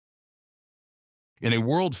In a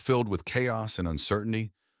world filled with chaos and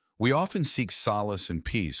uncertainty, we often seek solace and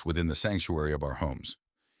peace within the sanctuary of our homes.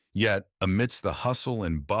 Yet, amidst the hustle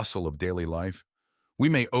and bustle of daily life, we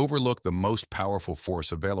may overlook the most powerful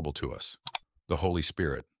force available to us, the Holy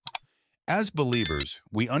Spirit. As believers,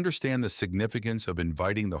 we understand the significance of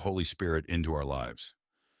inviting the Holy Spirit into our lives.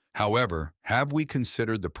 However, have we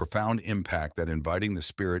considered the profound impact that inviting the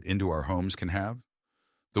Spirit into our homes can have?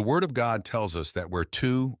 The Word of God tells us that where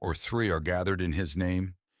two or three are gathered in His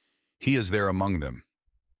name, He is there among them.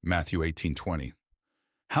 Matthew 18:20.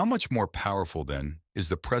 How much more powerful, then, is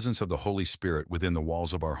the presence of the Holy Spirit within the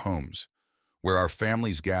walls of our homes, where our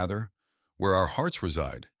families gather, where our hearts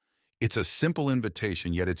reside? It's a simple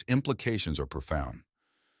invitation, yet its implications are profound.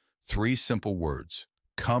 Three simple words: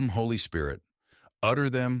 Come, Holy Spirit. Utter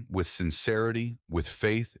them with sincerity, with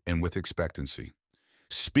faith, and with expectancy.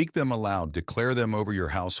 Speak them aloud, declare them over your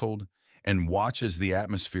household, and watch as the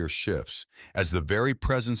atmosphere shifts, as the very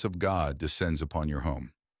presence of God descends upon your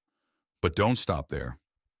home. But don't stop there.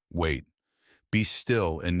 Wait. Be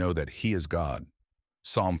still and know that He is God.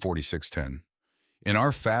 Psalm 46:10. In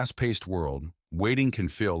our fast-paced world, waiting can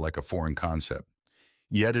feel like a foreign concept.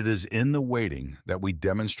 Yet it is in the waiting that we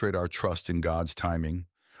demonstrate our trust in God's timing,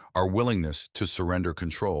 our willingness to surrender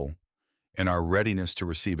control, and our readiness to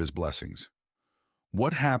receive His blessings.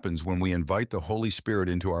 What happens when we invite the Holy Spirit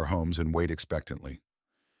into our homes and wait expectantly?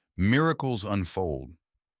 Miracles unfold,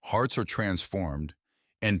 hearts are transformed,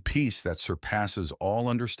 and peace that surpasses all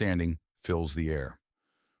understanding fills the air.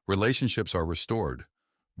 Relationships are restored,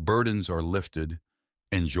 burdens are lifted,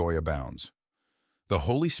 and joy abounds. The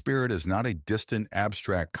Holy Spirit is not a distant,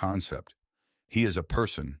 abstract concept. He is a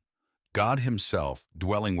person, God Himself,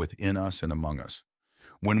 dwelling within us and among us.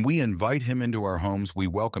 When we invite Him into our homes, we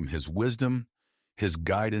welcome His wisdom, His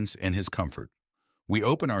guidance, and His comfort. We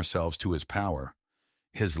open ourselves to His power,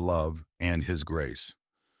 His love, and His grace.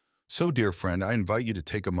 So, dear friend, I invite you to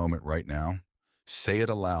take a moment right now. Say it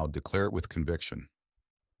aloud, declare it with conviction.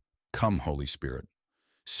 Come, Holy Spirit.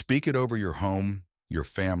 Speak it over your home, your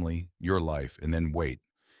family, your life, and then wait.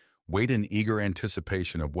 Wait in eager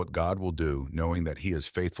anticipation of what God will do, knowing that He is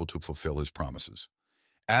faithful to fulfill His promises.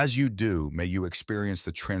 As you do, may you experience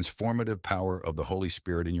the transformative power of the Holy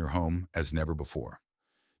Spirit in your home as never before.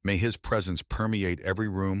 May His presence permeate every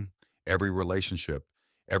room, every relationship,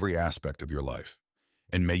 every aspect of your life.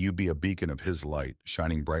 And may you be a beacon of His light,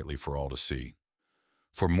 shining brightly for all to see.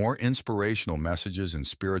 For more inspirational messages and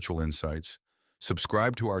spiritual insights,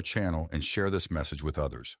 subscribe to our channel and share this message with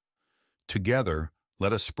others. Together,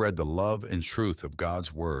 let us spread the love and truth of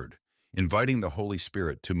God's Word, inviting the Holy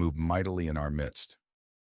Spirit to move mightily in our midst.